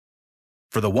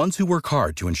For the ones who work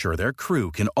hard to ensure their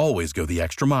crew can always go the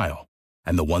extra mile,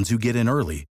 and the ones who get in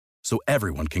early so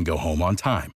everyone can go home on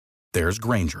time, there's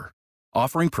Grainger,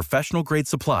 offering professional-grade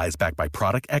supplies backed by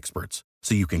product experts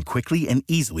so you can quickly and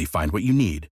easily find what you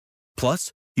need.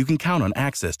 Plus, you can count on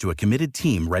access to a committed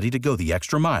team ready to go the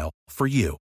extra mile for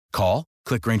you. Call,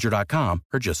 click Grainger.com,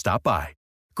 or just stop by.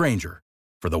 Grainger,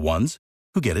 for the ones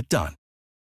who get it done.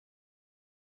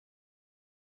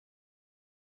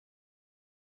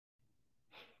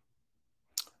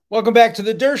 Welcome back to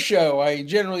the Durst Show. I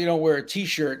generally don't wear a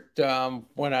T-shirt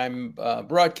when I'm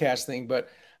broadcasting, but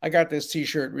I got this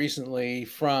T-shirt recently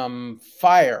from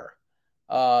FIRE,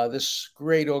 this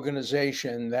great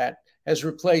organization that has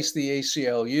replaced the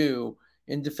ACLU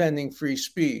in defending free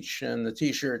speech. And the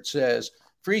T-shirt says,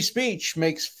 "Free speech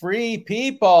makes free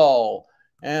people."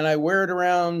 And I wear it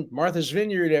around Martha's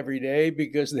Vineyard every day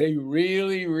because they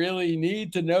really, really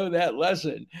need to know that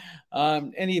lesson.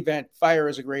 Any event, FIRE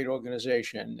is a great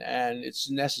organization, and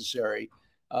it's necessary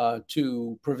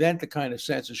to prevent the kind of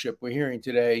censorship we're hearing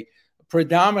today,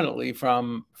 predominantly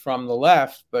from the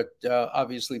left, but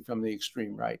obviously from the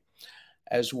extreme right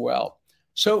as well.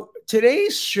 So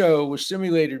today's show was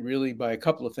stimulated really by a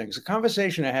couple of things. A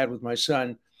conversation I had with my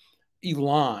son,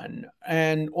 Elon,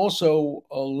 and also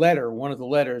a letter, one of the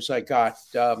letters I got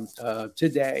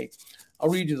today. I'll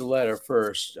read you the letter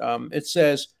first. It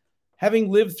says, "Having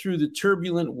lived through the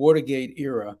turbulent Watergate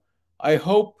era, I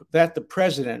hope that the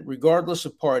president, regardless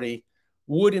of party,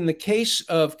 would, in the case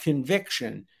of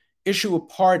conviction, issue a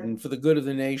pardon for the good of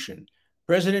the nation.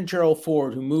 President Gerald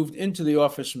Ford, who moved into the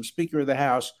office from Speaker of the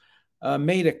House,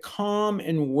 made a calm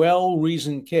and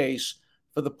well-reasoned case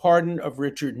for the pardon of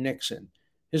Richard Nixon.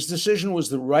 His decision was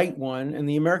the right one, and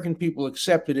the American people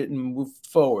accepted it and moved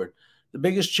forward. The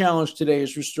biggest challenge today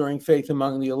is restoring faith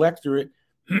among the electorate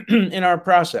in our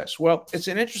process." Well, it's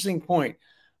an interesting point.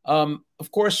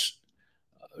 Of course,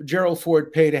 Gerald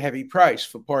Ford paid a heavy price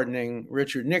for pardoning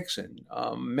Richard Nixon.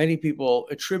 Many people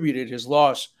attributed his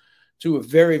loss to a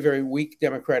very, very weak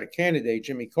Democratic candidate,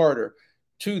 Jimmy Carter,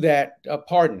 to that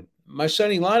pardon. My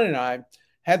son Elon and I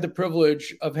had the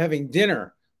privilege of having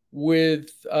dinner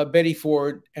with Betty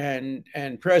Ford and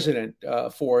President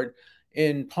Ford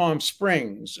in Palm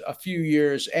Springs a few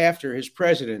years after his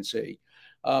presidency.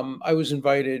 I was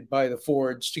invited by the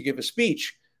Fords to give a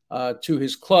speech to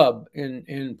his club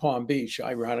in Palm Beach.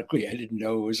 Ironically, I didn't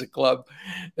know it was a club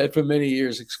that for many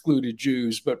years excluded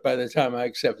Jews, but by the time I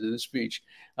accepted the speech,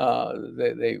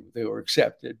 they were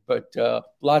accepted. But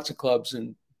lots of clubs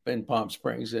in Palm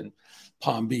Springs and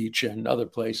Palm Beach and other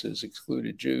places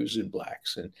excluded Jews and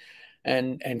blacks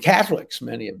and Catholics,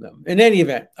 many of them. In any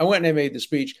event, I went and I made the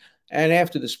speech. And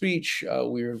after the speech,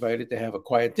 we were invited to have a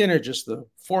quiet dinner, just the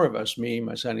four of us, me,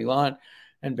 my son Elon,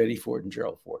 and Betty Ford and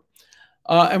Gerald Ford.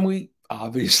 And we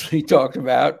obviously talked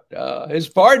about his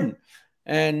pardon.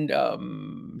 And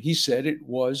he said it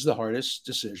was the hardest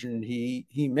decision he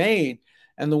made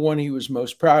and the one he was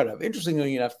most proud of.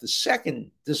 Interestingly enough, the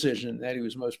second decision that he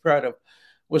was most proud of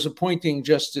was appointing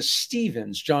Justice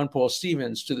Stevens, John Paul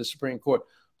Stevens, to the Supreme Court,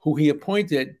 who he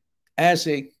appointed as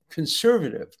a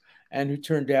conservative and who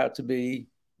turned out to be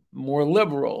more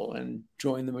liberal and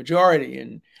joined the majority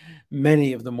in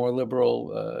many of the more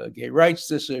liberal gay rights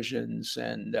decisions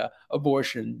and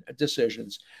abortion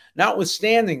decisions.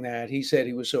 Notwithstanding that, he said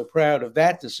he was so proud of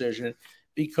that decision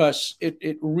because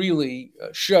it really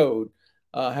showed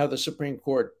how the Supreme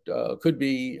Court could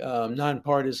be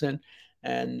nonpartisan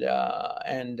and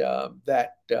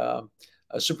that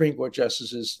Supreme Court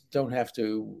justices don't have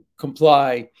to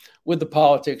comply with the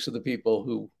politics of the people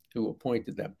who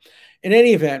appointed them. In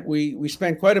any event, we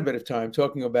spent quite a bit of time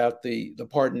talking about the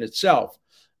pardon itself.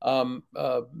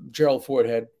 Gerald Ford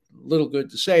had little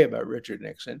good to say about Richard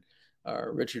Nixon.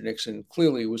 Richard Nixon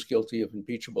clearly was guilty of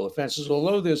impeachable offenses,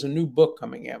 although there's a new book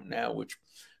coming out now which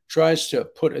tries to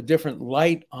put a different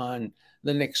light on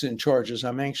the Nixon charges.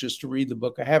 I'm anxious to read the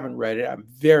book. I haven't read it. I'm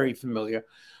very familiar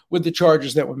with the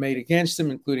charges that were made against him,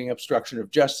 including obstruction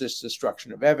of justice,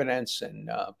 destruction of evidence,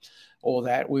 and all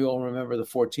that. We all remember the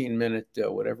 14-minute,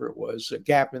 whatever it was,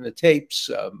 gap in the tapes,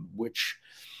 which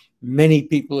many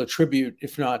people attribute,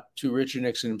 if not to Richard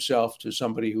Nixon himself, to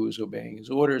somebody who was obeying his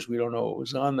orders. We don't know what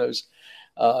was on those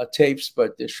tapes,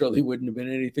 but there surely wouldn't have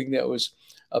been anything that was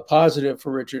a positive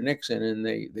for Richard Nixon, and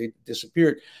they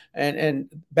disappeared. And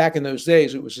back in those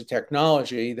days, it was a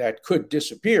technology that could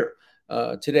disappear.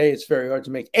 Today, it's very hard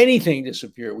to make anything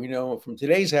disappear. We know from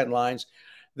today's headlines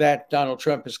that Donald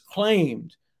Trump has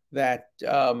claimed that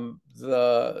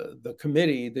the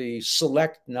committee, the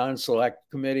select,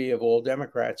 non-select committee of all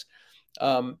Democrats,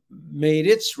 made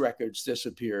its records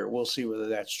disappear. We'll see whether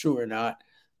that's true or not.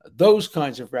 those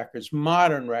kinds of records,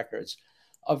 modern records,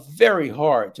 are very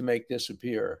hard to make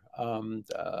disappear.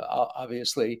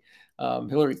 Obviously,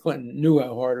 Hillary Clinton knew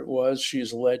how hard it was. She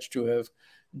is alleged to have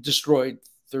destroyed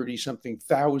 30-something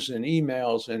thousand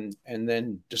emails and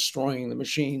then destroying the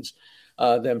machines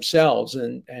themselves.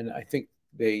 And I think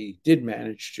they did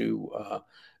manage to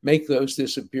make those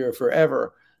disappear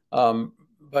forever.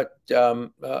 But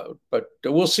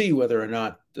we'll see whether or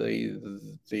not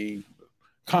the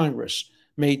Congress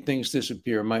made things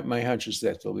disappear. My hunch is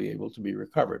that they'll be able to be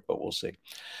recovered, but we'll see.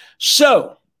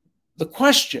 So the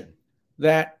question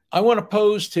that I want to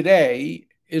pose today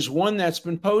is one that's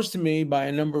been posed to me by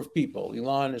a number of people.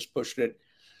 Elon has pushed it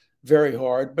very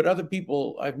hard, but other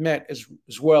people I've met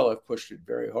as well have pushed it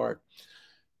very hard.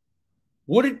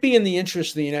 Would it be in the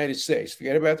interest of the United States?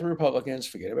 Forget about the Republicans,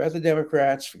 forget about the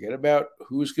Democrats, forget about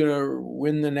who's going to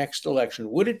win the next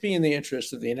election. Would it be in the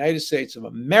interest of the United States of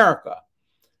America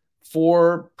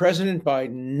for President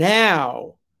Biden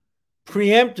now,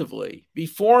 preemptively,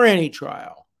 before any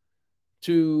trial,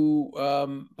 to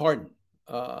pardon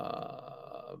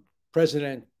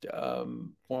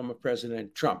former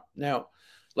President Trump? Now,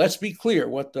 let's be clear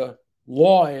what the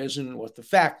law is and what the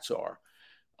facts are.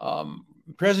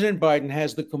 President Biden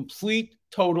has the complete,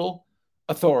 total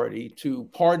authority to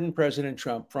pardon President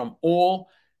Trump from all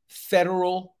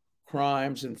federal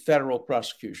crimes and federal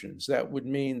prosecutions. That would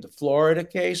mean the Florida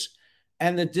case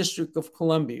and the District of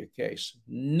Columbia case.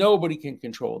 Nobody can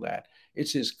control that.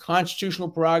 It's his constitutional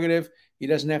prerogative. He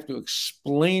doesn't have to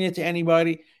explain it to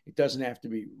anybody. It doesn't have to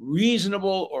be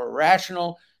reasonable or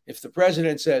rational. If the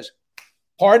president says,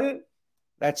 pardon,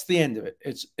 that's the end of it.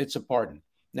 It's a pardon.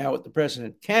 Now, what the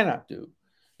president cannot do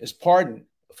is pardon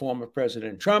former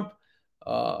President Trump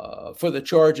for the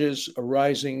charges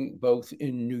arising both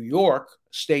in New York,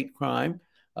 state crime,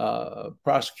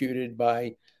 prosecuted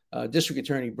by District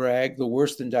Attorney Bragg, the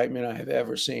worst indictment I have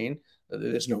ever seen.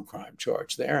 There's no crime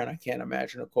charge there, and I can't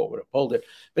imagine a court would uphold it.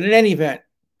 But in any event,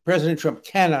 President Trump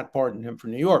cannot pardon him for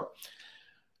New York.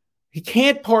 He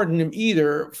can't pardon him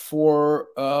either for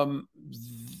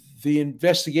the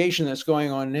investigation that's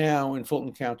going on now in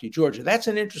Fulton County, Georgia. That's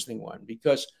an interesting one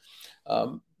because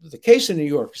the case in New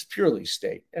York is purely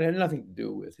state and had nothing to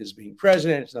do with his being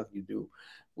president. It's nothing to do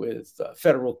with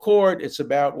federal court. It's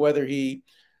about whether he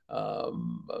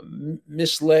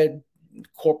misled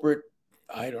corporate,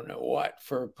 I don't know what,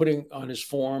 for putting on his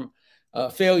form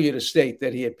failure to state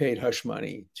that he had paid hush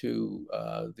money to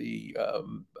the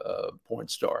porn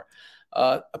star,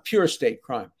 a pure state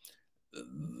crime.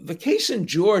 The case in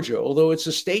Georgia, although it's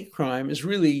a state crime, is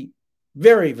really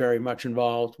very, very much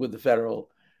involved with the federal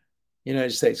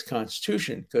United States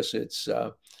Constitution because it's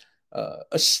a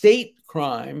state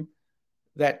crime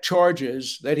that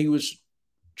charges that he was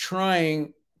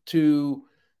trying to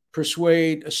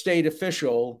persuade a state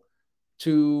official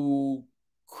to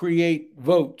create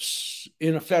votes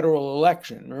in a federal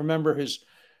election. Remember his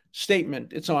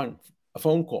statement, it's on a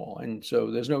phone call, and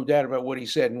so there's no doubt about what he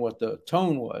said and what the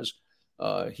tone was.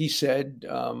 He said,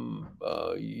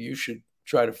 you should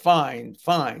try to find,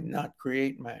 not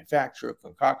create, manufacture,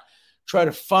 concoct, try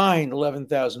to find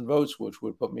 11,000 votes, which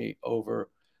would put me over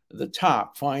the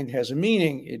top. Find has a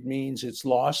meaning. It means it's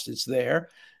lost, it's there,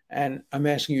 and I'm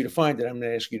asking you to find it. I'm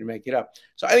going to ask you to make it up.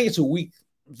 So I think it's a weak,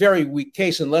 very weak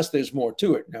case unless there's more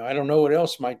to it. Now, I don't know what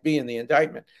else might be in the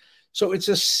indictment. So it's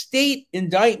a state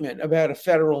indictment about a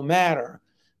federal matter,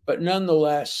 but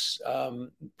nonetheless,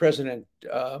 President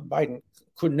Biden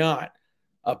could not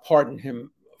pardon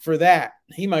him for that.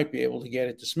 He might be able to get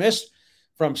it dismissed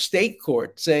from state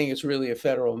court, saying it's really a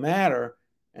federal matter.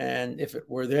 And if it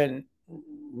were then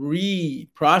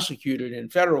re-prosecuted in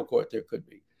federal court,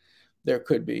 there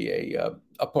could be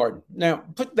a pardon. Now,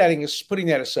 putting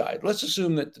that aside, let's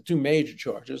assume that the two major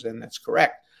charges, and that's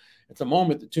correct, at the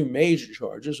moment, the two major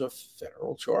charges are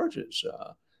federal charges.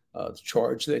 The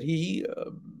charge that he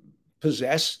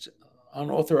possessed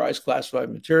unauthorized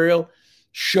classified material,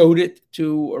 showed it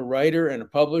to a writer and a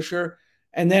publisher,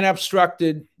 and then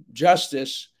obstructed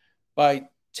justice by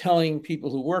telling people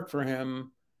who work for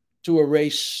him to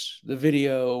erase the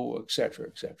video, et cetera,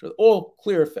 et cetera. All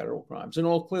clear federal crimes and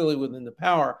all clearly within the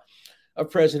power of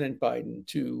President Biden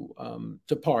to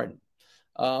pardon.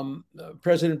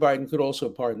 President Biden could also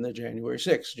pardon the January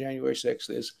 6th. January 6th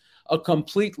is a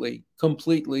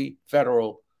completely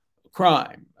federal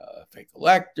crime. Fake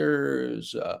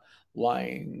electors,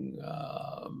 lying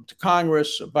to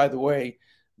Congress. By the way,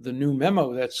 the new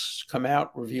memo that's come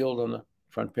out, revealed on the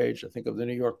front page, I think, of the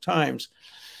New York Times,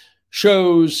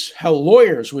 shows how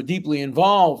lawyers were deeply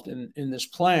involved in this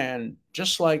plan,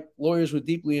 just like lawyers were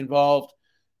deeply involved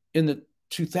in the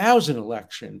 2000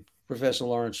 election Professor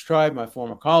Lawrence Tribe, my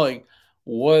former colleague,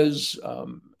 was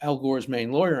Al Gore's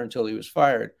main lawyer until he was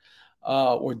fired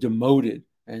or demoted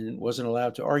and wasn't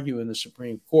allowed to argue in the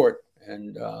Supreme Court.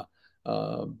 And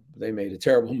they made a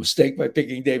terrible mistake by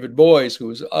picking David Boies, who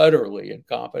was utterly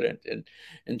incompetent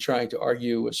in trying to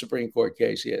argue a Supreme Court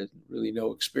case. He had really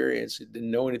no experience. He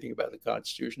didn't know anything about the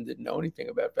Constitution, didn't know anything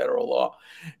about federal law,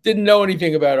 didn't know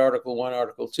anything about Article 1,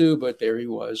 Article 2, but there he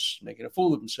was making a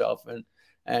fool of himself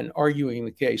and arguing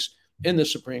the case in the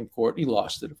Supreme Court. He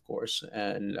lost it, of course.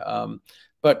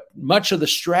 But much of the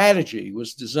strategy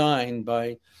was designed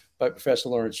by Professor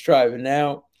Lawrence Tribe. And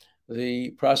now the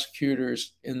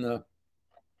prosecutors in the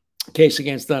case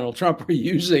against Donald Trump are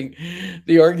using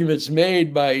the arguments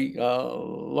made by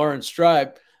Lawrence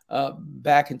Tribe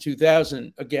back in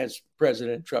 2000 against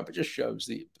President Trump. It just shows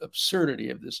the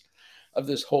absurdity of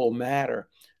this whole matter.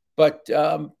 But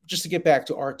just to get back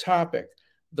to our topic,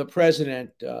 the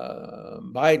President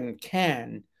Biden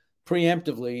can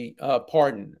preemptively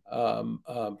pardon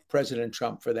President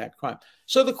Trump for that crime.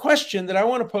 So the question that I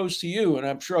want to pose to you, and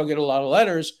I'm sure I'll get a lot of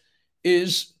letters,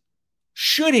 is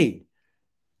should he?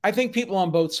 I think people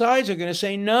on both sides are going to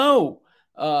say no.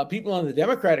 People on the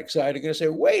Democratic side are going to say,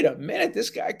 wait a minute, this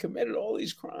guy committed all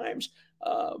these crimes.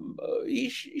 He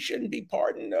shouldn't be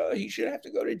pardoned. He should have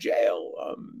to go to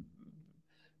jail.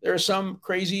 There are some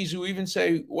crazies who even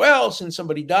say, well, since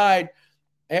somebody died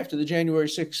after the January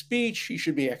 6th speech, he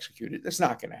should be executed. That's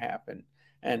not going to happen.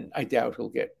 And I doubt he'll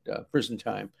get prison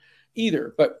time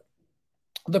either. But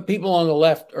the people on the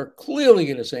left are clearly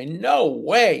going to say, no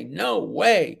way, no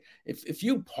way. If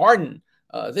you pardon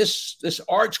this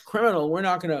arch criminal, we're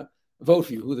not going to vote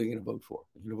for you. Who are they going to vote for?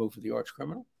 They're going to vote for the arch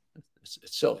criminal? It's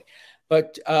silly.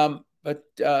 But so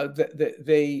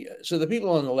the people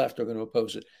on the left are going to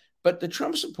oppose it. But the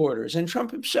Trump supporters and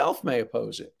Trump himself may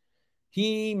oppose it.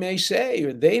 He may say,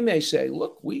 or they may say,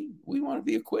 look, we want to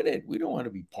be acquitted. We don't want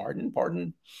to be pardoned.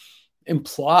 Pardon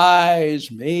implies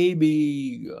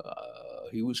maybe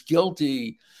he was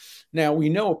guilty. Now, we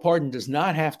know a pardon does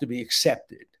not have to be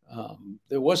accepted.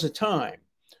 There was a time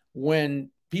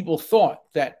when people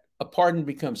thought that a pardon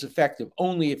becomes effective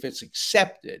only if it's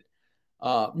accepted.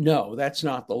 No, that's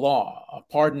not the law.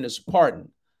 A pardon is a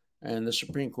pardon. And the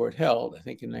Supreme Court held, I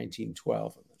think in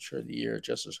 1912, I'm not sure the year,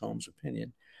 Justice Holmes'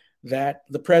 opinion, that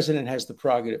the president has the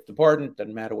prerogative to pardon.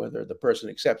 Doesn't matter whether the person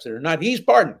accepts it or not. He's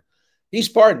pardoned. He's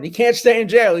pardoned. He can't stay in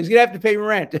jail. He's going to have to pay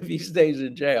rent if he stays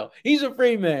in jail. He's a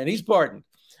free man. He's pardoned.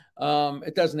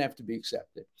 It doesn't have to be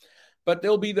accepted. But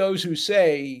there'll be those who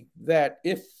say that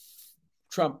if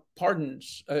Trump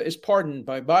is pardoned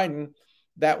by Biden,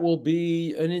 that will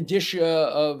be an indicia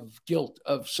of guilt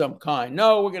of some kind.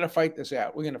 No, we're going to fight this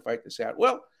out. We're going to fight this out.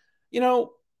 Well,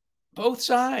 both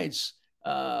sides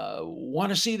want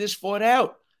to see this fought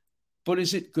out. But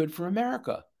is it good for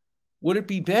America? Would it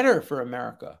be better for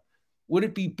America? Would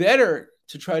it be better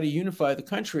to try to unify the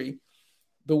country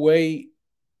the way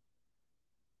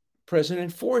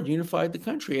President Ford unified the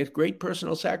country at great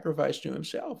personal sacrifice to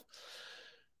himself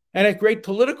and at great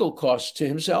political cost to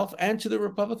himself and to the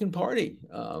Republican Party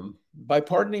by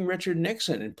pardoning Richard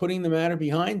Nixon and putting the matter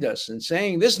behind us and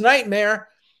saying this nightmare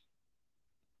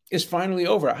is finally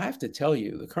over? I have to tell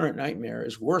you, the current nightmare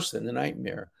is worse than the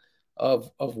nightmare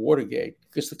of Watergate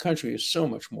because the country is so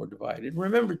much more divided.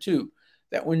 Remember, too,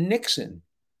 that when Nixon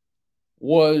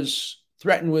was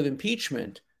threatened with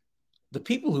impeachment, the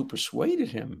people who persuaded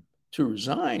him to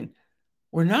resign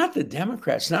were not the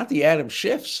Democrats, not the Adam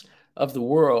Schiffs of the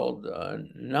world,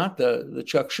 not the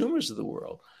Chuck Schumers of the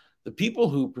world. The people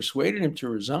who persuaded him to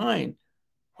resign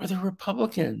were the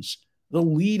Republicans, the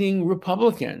leading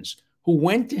Republicans, who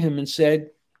went to him and said,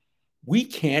 we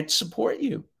can't support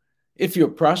you. If you're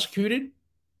prosecuted,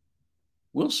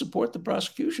 we'll support the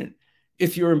prosecution.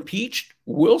 If you're impeached,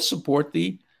 we'll support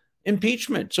the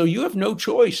impeachment. So you have no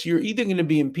choice. You're either going to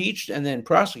be impeached and then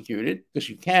prosecuted, because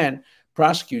you can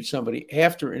prosecute somebody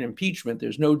after an impeachment.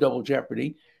 There's no double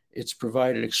jeopardy. It's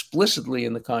provided explicitly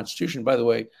in the Constitution. By the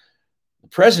way, the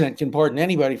president can pardon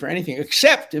anybody for anything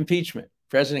except impeachment. The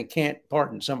president can't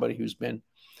pardon somebody who's been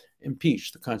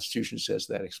impeached. The Constitution says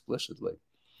that explicitly.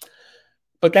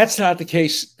 But that's not the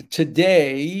case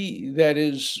today. That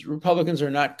is, Republicans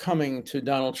are not coming to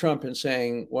Donald Trump and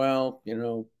saying, well,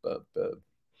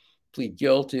 plead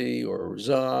guilty or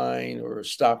resign or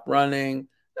stop running.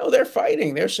 No, they're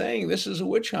fighting. They're saying this is a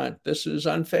witch hunt. This is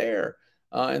unfair.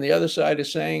 And the other side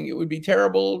is saying it would be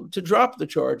terrible to drop the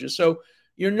charges. So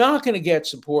you're not going to get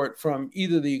support from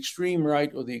either the extreme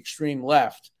right or the extreme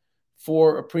left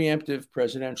for a preemptive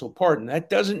presidential pardon. That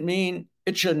doesn't mean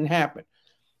it shouldn't happen.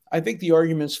 I think the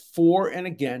arguments for and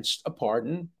against a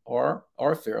pardon are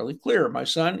fairly clear. My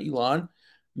son, Elon,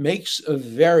 makes a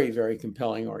very, very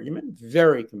compelling argument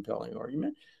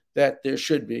that there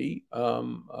should be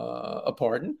a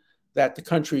pardon, that the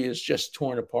country is just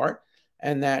torn apart,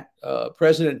 and that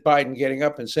President Biden getting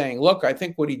up and saying, look, I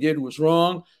think what he did was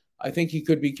wrong. I think he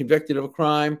could be convicted of a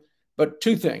crime. But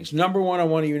two things. Number one, I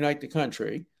want to unite the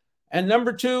country. And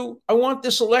number two, I want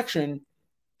this election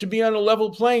to be on a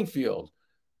level playing field.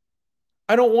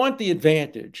 I don't want the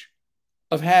advantage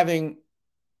of having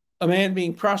a man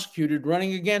being prosecuted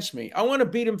running against me. I want to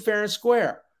beat him fair and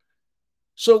square.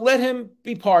 So let him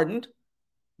be pardoned.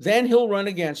 Then he'll run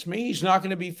against me. He's not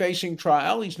going to be facing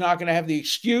trial. He's not going to have the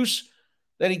excuse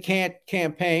that he can't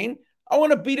campaign. I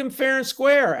want to beat him fair and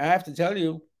square. I have to tell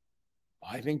you,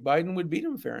 I think Biden would beat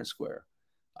him fair and square.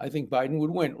 I think Biden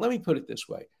would win. Let me put it this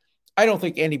way. I don't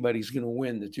think anybody's going to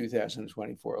win the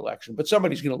 2024 election, but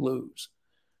somebody's going to lose.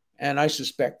 And I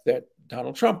suspect that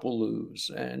Donald Trump will lose.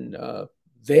 And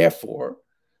therefore,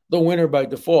 the winner by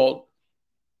default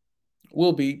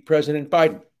will be President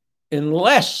Biden,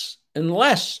 unless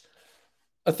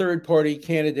a third-party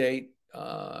candidate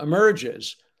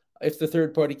emerges. If the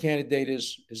third-party candidate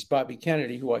is Bobby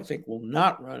Kennedy, who I think will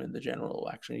not run in the general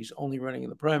election, he's only running in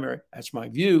the primary. That's my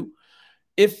view.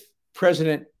 If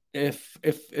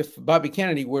Bobby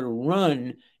Kennedy were to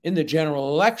run in the general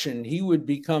election, he would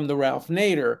become the Ralph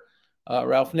Nader.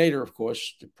 Ralph Nader, of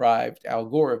course, deprived Al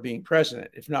Gore of being president.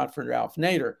 If not for Ralph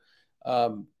Nader,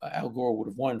 Al Gore would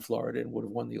have won Florida and would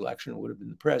have won the election and would have been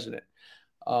the president.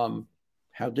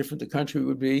 How different the country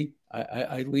would be,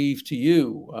 I leave to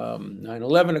you.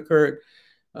 9/11 occurred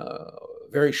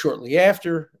very shortly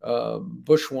after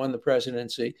Bush won the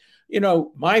presidency. You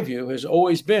know, my view has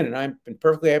always been, and I've been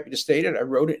perfectly happy to state it, I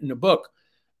wrote it in the book,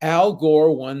 Al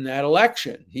Gore won that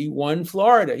election. He won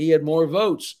Florida. He had more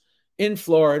votes in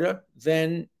Florida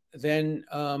than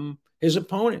his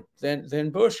opponent,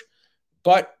 than Bush.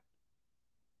 But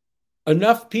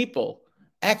enough people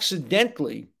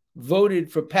accidentally voted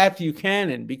for Pat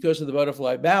Buchanan because of the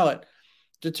butterfly ballot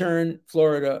to turn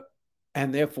Florida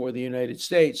and therefore the United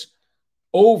States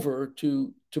over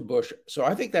to Bush. So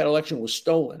I think that election was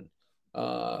stolen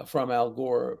from Al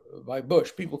Gore by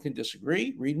Bush. People can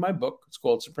disagree. Read my book. It's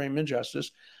called Supreme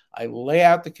Injustice. I lay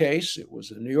out the case. It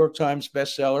was a New York Times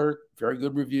bestseller, very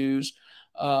good reviews.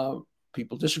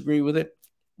 People disagree with it.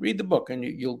 Read the book, and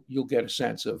you'll get a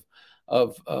sense of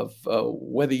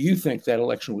whether you think that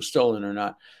election was stolen or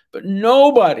not. But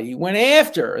nobody went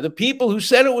after the people who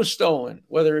said it was stolen,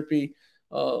 whether it be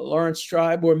Lawrence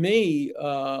Tribe or me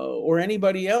or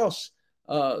anybody else.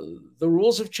 The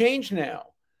rules have changed now.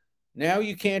 Now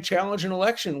you can't challenge an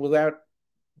election without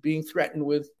being threatened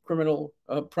with criminal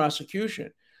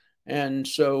prosecution. And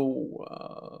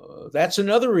so that's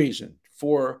another reason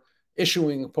for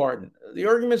issuing a pardon. The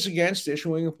arguments against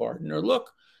issuing a pardon are,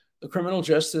 look, the criminal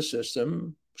justice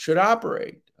system should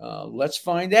operate. Let's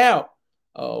find out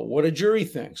what a jury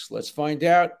thinks. Let's find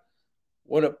out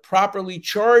what a properly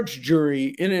charged jury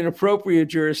in an appropriate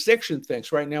jurisdiction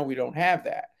thinks. Right now, we don't have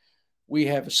that. We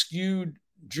have a skewed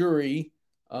jury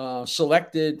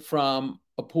selected from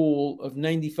a pool of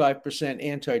 95%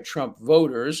 anti-Trump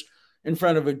voters in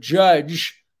front of a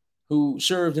judge who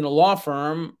served in a law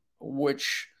firm,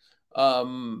 which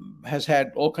has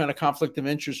had all kind of conflict of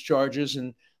interest charges,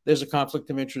 and there's a conflict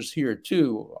of interest here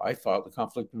too. I filed a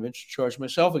conflict of interest charge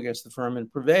myself against the firm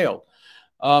and prevailed.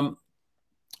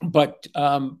 But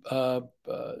the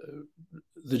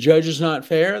judge is not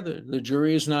fair. The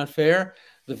jury is not fair.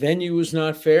 The venue is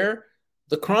not fair.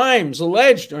 The crimes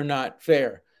alleged are not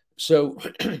fair. So,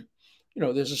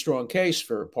 there's a strong case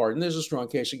for a pardon. There's a strong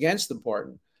case against the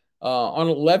pardon. On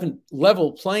a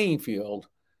level playing field,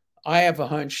 I have a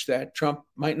hunch that Trump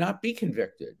might not be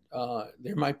convicted.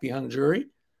 There might be hung jury.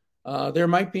 There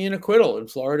might be an acquittal. In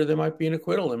Florida, there might be an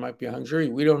acquittal. There might be a hung jury.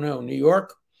 We don't know. New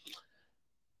York,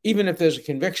 even if there's a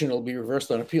conviction, it'll be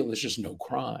reversed on appeal. There's just no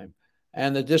crime.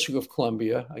 And the District of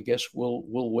Columbia, I guess we'll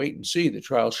wait and see. The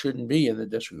trial shouldn't be in the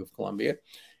District of Columbia.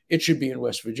 It should be in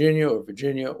West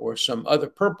Virginia or some other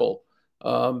purple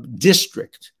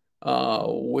district,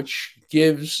 which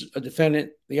gives a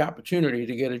defendant the opportunity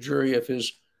to get a jury of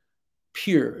his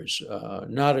peers,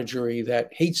 not a jury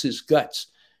that hates his guts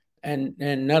and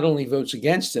not only votes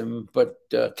against him, but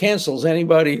cancels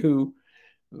anybody who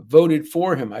voted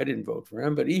for him. I didn't vote for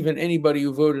him, but even anybody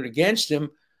who voted against him,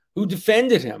 who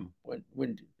defended him.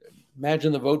 When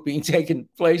imagine the vote being taken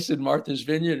place in Martha's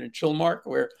Vineyard and Chilmark,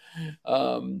 where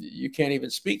you can't even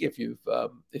speak if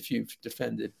you've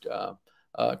defended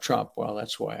Trump. Well,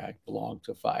 that's why I belong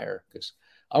to FIRE, because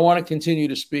I want to continue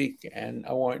to speak, and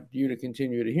I want you to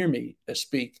continue to hear me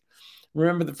speak.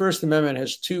 Remember, the First Amendment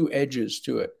has two edges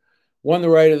to it. one, the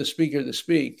right of the speaker to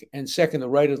speak, and second, the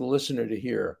right of the listener to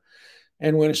hear.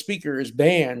 And when a speaker is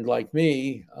banned, like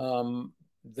me,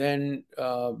 then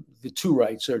the two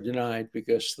rights are denied,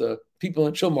 because the people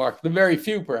in Chilmark, the very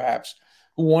few perhaps,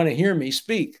 who want to hear me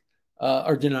speak,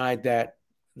 are denied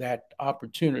that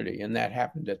opportunity. And that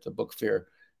happened at the book fair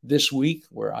this week,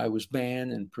 where I was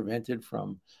banned and prevented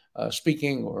from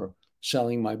speaking or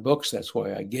selling my books. That's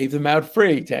why I gave them out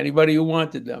free to anybody who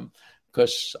wanted them,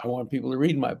 because I want people to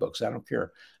read my books. I don't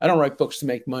care. I don't write books to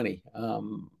make money.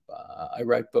 I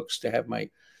write books to have my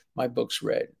books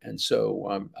read. And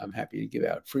so I'm happy to give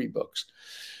out free books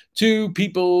to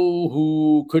people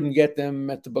who couldn't get them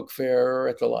at the book fair or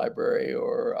at the library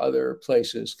or other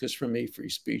places, because for me, free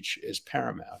speech is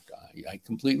paramount. I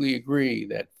completely agree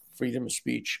that freedom of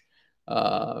speech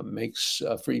makes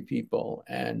free people,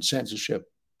 and censorship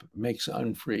makes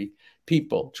unfree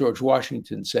people. George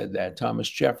Washington said that. Thomas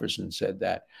Jefferson said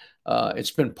that.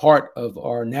 It's been part of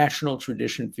our national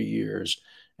tradition for years,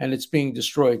 and it's being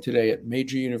destroyed today at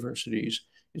major universities.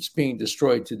 It's being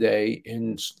destroyed today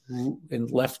in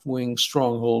left-wing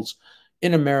strongholds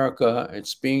in America.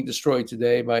 It's being destroyed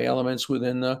today by elements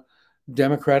within the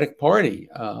Democratic Party.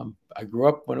 I grew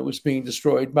up when it was being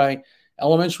destroyed by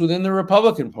elements within the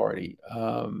Republican Party,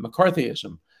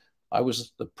 McCarthyism. I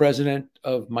was the president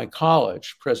of my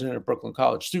college, president of Brooklyn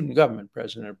College, student government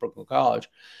president of Brooklyn College,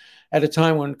 at a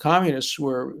time when communists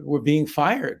were being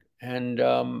fired. And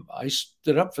I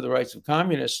stood up for the rights of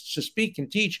communists to speak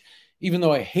and teach, even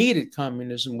though I hated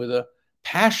communism with a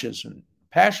passion.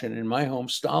 In my home,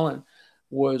 Stalin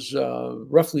was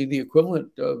roughly the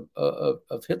equivalent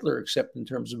of Hitler, except in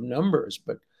terms of numbers.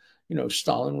 But,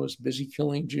 Stalin was busy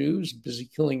killing Jews, busy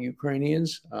killing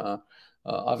Ukrainians.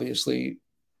 Obviously,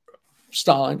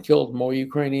 Stalin killed more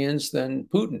Ukrainians than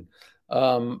Putin.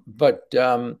 But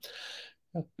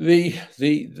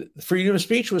the freedom of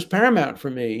speech was paramount for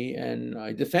me, and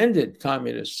I defended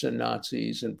communists and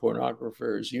Nazis and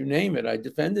pornographers, you name it. I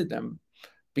defended them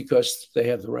because they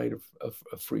have the right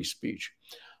of free speech.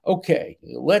 Okay,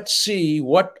 let's see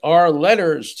what our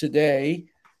letters today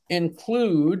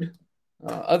include,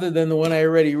 other than the one I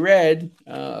already read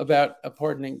about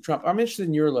pardoning Trump. I'm interested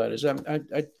in your letters.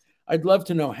 I'd love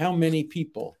to know how many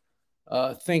people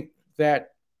think that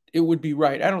it would be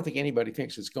right. I don't think anybody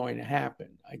thinks it's going to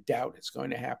happen. I doubt it's going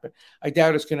to happen. I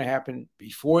doubt it's going to happen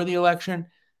before the election.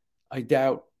 I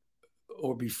doubt,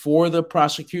 or before the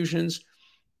prosecutions.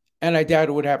 And I doubt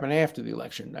it would happen after the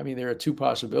election. I mean, there are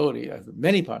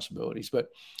many possibilities, but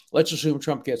let's assume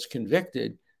Trump gets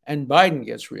convicted and Biden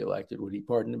gets reelected. Would he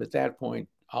pardon him at that point,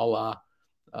 a la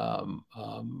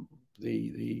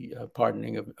the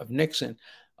pardoning of Nixon?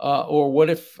 Or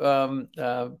what if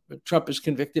Trump is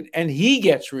convicted and he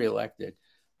gets reelected?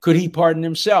 Could he pardon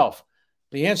himself?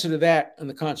 The answer to that in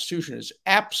the Constitution is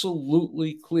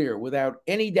absolutely clear, without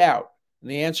any doubt. And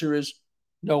the answer is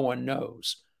no one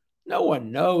knows. No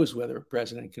one knows whether a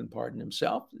president can pardon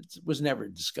himself. It was never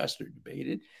discussed or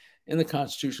debated in the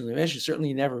Constitutional Convention,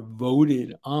 certainly never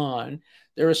voted on.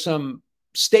 There are some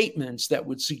statements that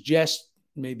would suggest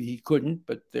maybe he couldn't,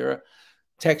 but there are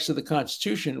texts of the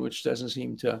Constitution which doesn't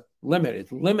seem to limit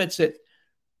it. It limits it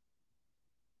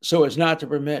so as not to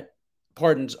permit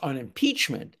pardons on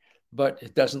impeachment, but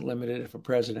it doesn't limit it if a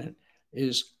president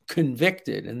is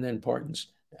convicted and then pardons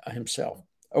himself.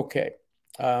 Okay.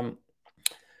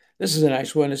 This is a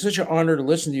nice one. It's such an honor to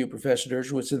listen to you, Professor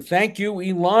Dershowitz. And thank you,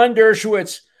 Elon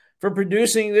Dershowitz, for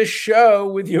producing this show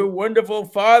with your wonderful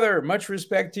father. Much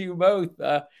respect to you both.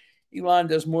 Elon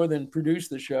does more than produce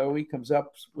the show. He comes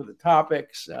up with the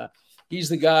topics. He's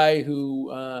the guy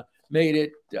who made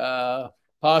it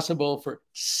possible for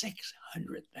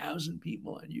 600,000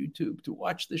 people on YouTube to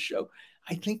watch the show.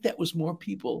 I think that was more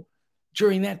people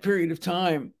during that period of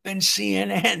time than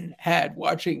CNN had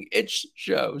watching its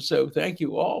show. So thank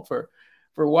you all for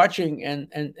watching and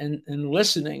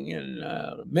listening,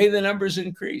 and may the numbers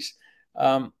increase.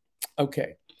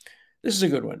 Okay. This is a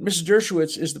good one. Mr.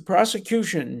 Dershowitz, is the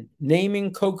prosecution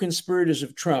naming co-conspirators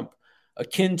of Trump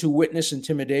akin to witness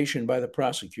intimidation by the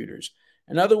prosecutors?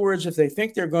 In other words, if they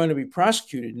think they're going to be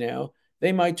prosecuted now,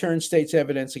 they might turn state's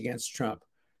evidence against Trump.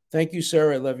 Thank you,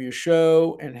 sir. I love your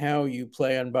show and how you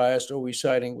play unbiased, always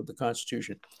siding with the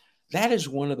Constitution. That is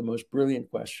one of the most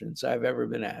brilliant questions I've ever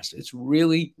been asked. It's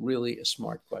really, really a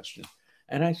smart question.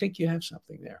 And I think you have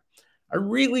something there. I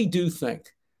really do think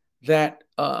that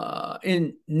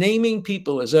in naming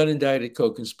people as unindicted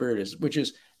co-conspirators, which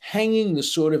is hanging the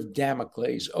sword of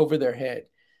Damocles over their head,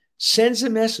 sends a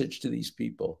message to these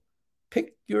people.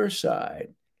 Pick your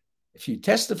side. If you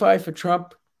testify for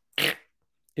Trump,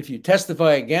 if you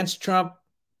testify against Trump,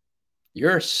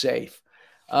 you're safe.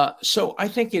 So I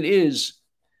think it is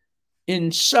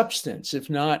in substance, if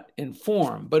not in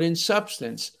form, but in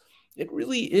substance, it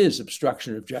really is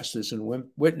obstruction of justice and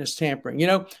witness tampering.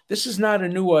 This is not a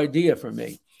new idea for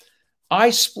me.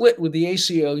 I split with the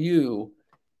ACLU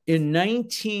in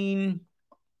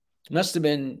must have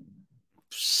been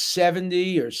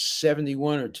 70 or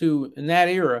 71 or 2 in that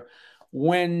era,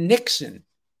 when Nixon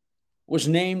was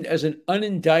named as an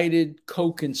unindicted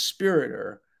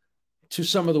co-conspirator to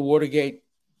some of the Watergate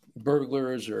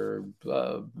burglars, or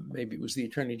maybe it was the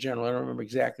Attorney General. I don't remember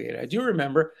exactly. I do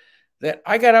remember that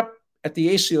I got up at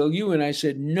the ACLU and I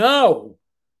said, no,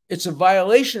 it's a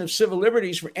violation of civil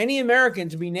liberties for any American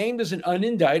to be named as an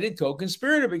unindicted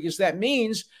co-conspirator, because that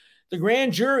means the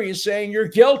grand jury is saying you're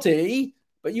guilty,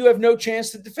 but you have no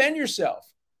chance to defend yourself.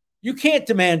 You can't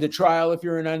demand a trial if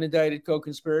you're an unindicted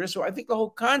co-conspirator. So I think the whole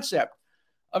concept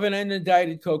of an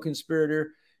unindicted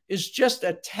co-conspirator is just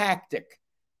a tactic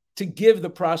to give the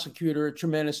prosecutor a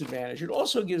tremendous advantage. It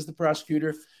also gives the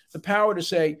prosecutor the power to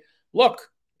say, look,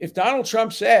 if Donald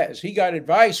Trump says he got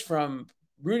advice from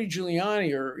Rudy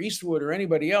Giuliani or Eastwood or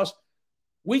anybody else,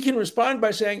 we can respond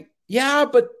by saying, yeah,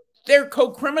 but they're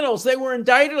co-criminals. They were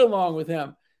indicted along with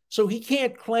him. So he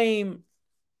can't claim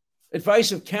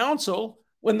advice of counsel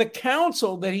when the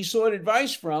counsel that he sought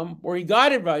advice from, or he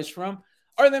got advice from,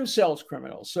 are themselves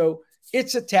criminals. So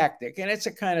it's a tactic, and it's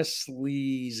a kind of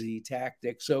sleazy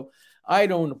tactic. So I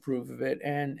don't approve of it.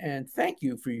 And thank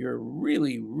you for your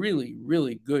really, really,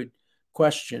 really good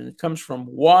question. It comes from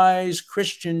Wise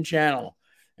Christian Channel,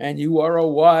 and you are a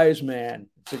wise man.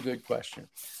 It's a good question.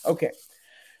 Okay.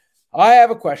 I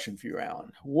have a question for you,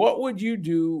 Alan. What would you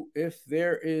do if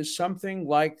there is something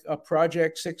like a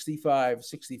Project 65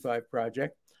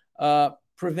 project,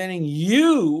 preventing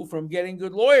you from getting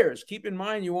good lawyers? Keep in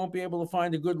mind, you won't be able to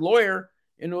find a good lawyer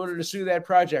in order to sue that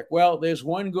project. Well, there's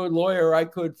one good lawyer I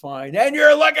could find, and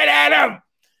you're looking at him.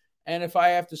 And if I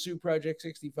have to sue Project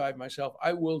 65 myself,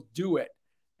 I will do it.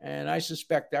 And I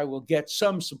suspect I will get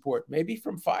some support, maybe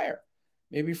from FIRE,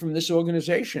 maybe from this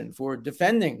organization for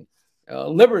defending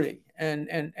liberty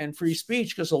and free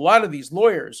speech, because a lot of these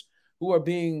lawyers who are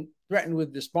being threatened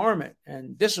with disbarment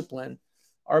and discipline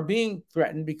are being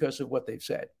threatened because of what they've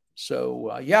said.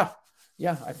 So, yeah,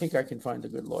 I think I can find a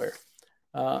good lawyer.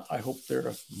 I hope there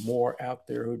are more out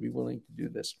there who would be willing to do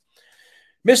this.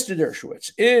 Mr.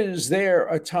 Dershowitz, is there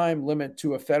a time limit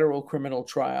to a federal criminal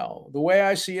trial? The way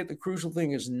I see it, the crucial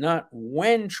thing is not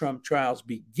when Trump trials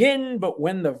begin, but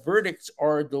when the verdicts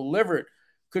are delivered.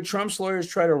 Could Trump's lawyers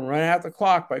try to run out the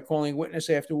clock by calling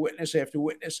witness after witness after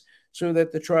witness so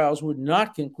that the trials would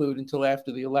not conclude until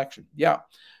after the election? Yeah.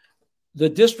 The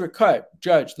district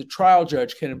judge, the trial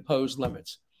judge, can impose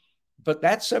limits, but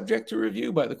that's subject to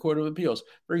review by the Court of Appeals.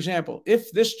 For example,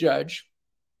 if this judge,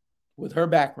 with her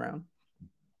background,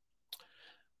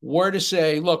 were to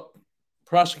say, look,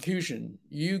 prosecution,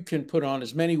 you can put on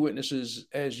as many witnesses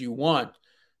as you want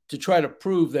to try to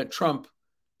prove that Trump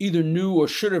either knew or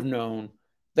should have known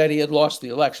that he had lost the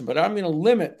election, but I'm going to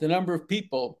limit the number of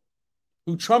people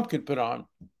who Trump could put on,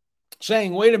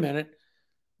 saying, wait a minute,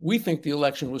 we think the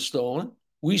election was stolen.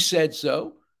 We said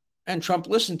so, and Trump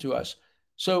listened to us.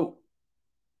 So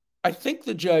I think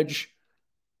the judge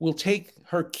will take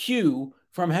her cue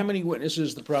from how many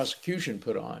witnesses the prosecution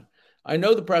put on. I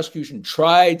know the prosecution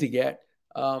tried to get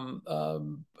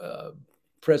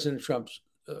President Trump's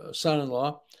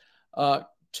son-in-law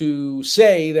to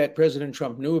say that President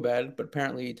Trump knew about it, but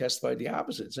apparently he testified the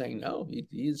opposite, saying no, he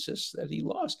insists that he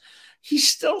lost. He's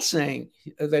still saying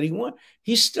that he won.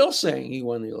 He's still saying he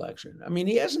won the election. I mean,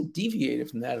 he hasn't deviated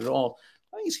from that at all.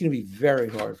 I think it's going to be very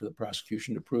hard for the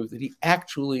prosecution to prove that he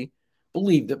actually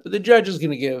believed it, but the judge is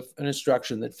going to give an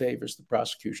instruction that favors the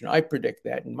prosecution. I predict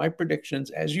that, and my predictions,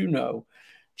 as you know,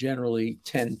 generally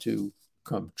tend to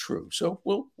come true. So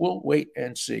we'll wait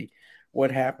and see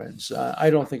what happens. I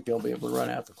don't think they'll be able to run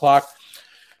out the clock.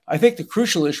 I think the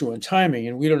crucial issue in timing,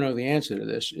 and we don't know the answer to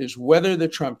this, is whether the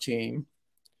Trump team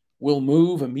will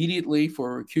move immediately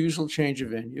for a recusal change of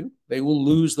venue. They will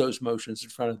lose those motions in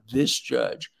front of this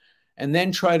judge, and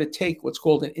then try to take what's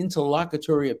called an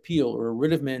interlocutory appeal or a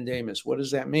writ of mandamus. What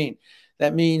does that mean?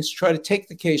 That means try to take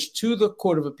the case to the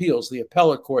Court of Appeals, the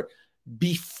appellate court,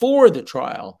 before the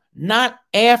trial, not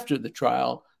after the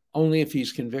trial, only if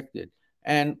he's convicted.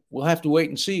 And we'll have to wait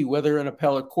and see whether an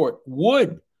appellate court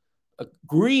would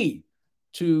agree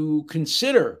to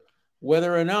consider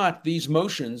whether or not these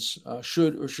motions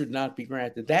should or should not be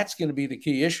granted. That's going to be the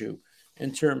key issue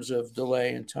in terms of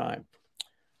delay in time.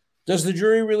 Does the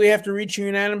jury really have to reach a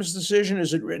unanimous decision?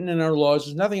 Is it written in our laws?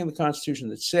 There's nothing in the Constitution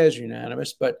that says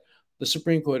unanimous, but the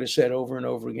Supreme Court has said over and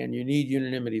over again, you need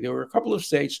unanimity. There were a couple of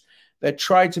states that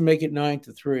tried to make it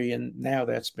 9-3, and now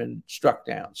that's been struck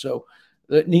down. So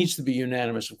it needs to be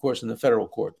unanimous, of course, in the federal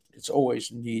court. It's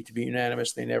always need to be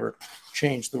unanimous. They never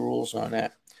change the rules on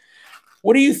that.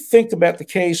 What do you think about the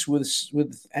case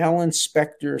with Alan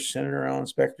Specter? Senator Alan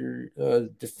Specter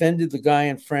defended the guy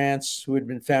in France who had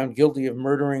been found guilty of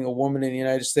murdering a woman in the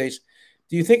United States.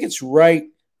 Do you think it's right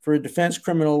for a defense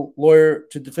criminal lawyer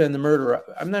to defend the murderer?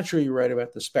 I'm not sure you're right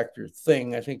about the Specter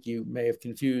thing. I think you may have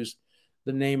confused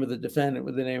the name of the defendant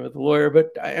with the name of the lawyer, but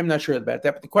I'm not sure about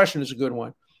that. But the question is a good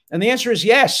one. And the answer is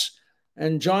yes.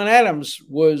 And John Adams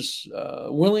was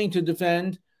willing to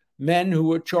defend men who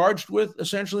were charged with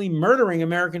essentially murdering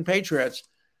American patriots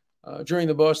during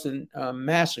the Boston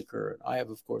massacre. I have,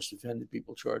 of course, defended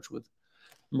people charged with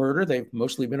murder. They've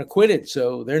mostly been acquitted,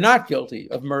 so they're not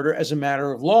guilty of murder as a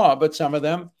matter of law, but some of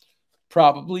them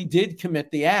probably did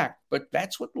commit the act. But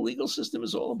that's what the legal system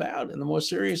is all about. And the more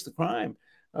serious the crime,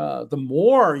 the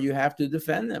more you have to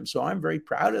defend them. So I'm very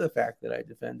proud of the fact that I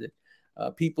defended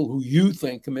people who you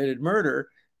think committed murder,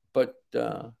 but,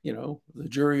 the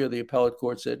jury or the appellate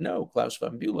court said no. Klaus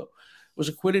von Bülow was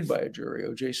acquitted by a jury.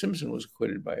 O.J. Simpson was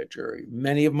acquitted by a jury.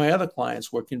 Many of my other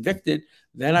clients were convicted.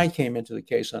 Then I came into the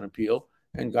case on appeal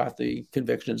and got the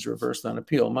convictions reversed on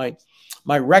appeal.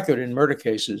 My record in murder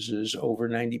cases is over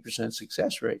 90%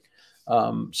 success rate.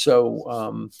 I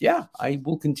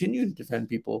will continue to defend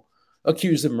people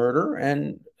accused of murder,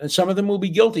 and some of them will be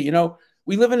guilty.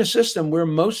 We live in a system where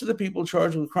most of the people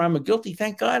charged with crime are guilty.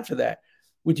 Thank God for that.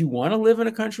 Would you want to live in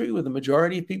a country where the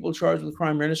majority of people charged with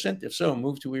crime are innocent? If so,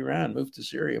 move to Iran, move to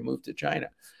Syria, move to China.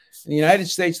 In the United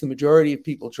States, the majority of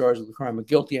people charged with crime are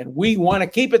guilty, and we want to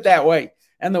keep it that way.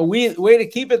 And the way to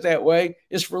keep it that way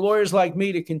is for lawyers like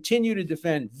me to continue to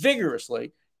defend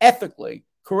vigorously, ethically,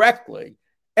 correctly,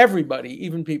 everybody,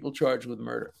 even people charged with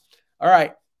murder. All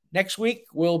right. Next week,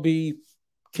 we'll be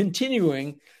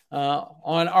continuing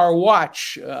on our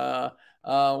watch.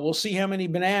 We'll see how many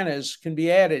bananas can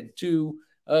be added to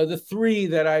the 3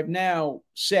 that I've now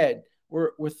said.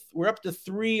 We're up to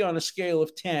 3 on a scale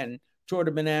of 10 toward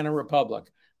a banana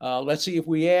republic. Let's see if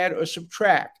we add or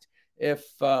subtract. If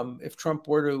Trump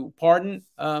were to pardon,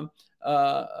 if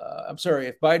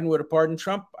Biden were to pardon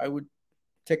Trump, I would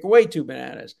take away 2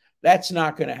 bananas. That's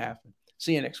not going to happen.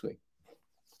 See you next week.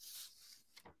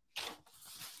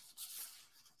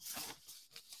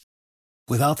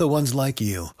 Without the ones like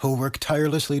you, who work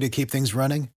tirelessly to keep things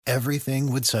running,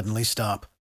 everything would suddenly stop.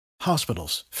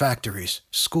 Hospitals, factories,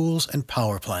 schools, and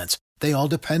power plants, they all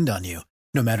depend on you.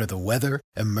 No matter the weather,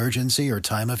 emergency, or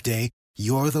time of day,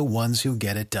 you're the ones who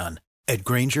get it done. At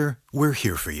Grainger, we're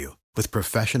here for you with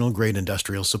professional-grade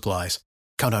industrial supplies.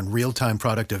 Count on real-time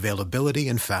product availability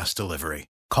and fast delivery.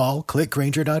 Call, click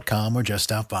Grainger.com, or just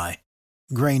stop by.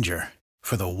 Grainger,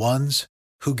 for the ones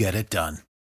who get it done.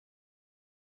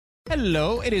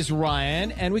 Hello, it is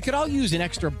Ryan, and we could all use an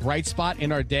extra bright spot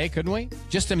in our day, couldn't we?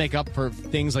 Just to make up for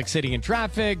things like sitting in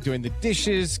traffic, doing the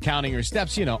dishes, counting your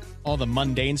steps, all the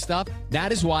mundane stuff.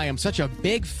 That is why I'm such a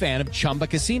big fan of Chumba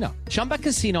Casino. Chumba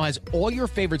Casino has all your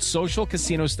favorite social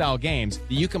casino-style games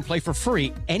that you can play for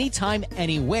free anytime,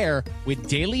 anywhere with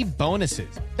daily bonuses.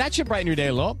 That should brighten your day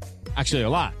a little. Actually, a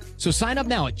lot. So sign up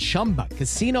now at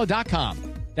ChumbaCasino.com.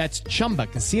 That's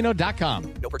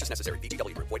ChumbaCasino.com. No purchase necessary.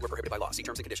 VGW Group. Void where prohibited by law. See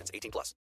terms and conditions. 18+.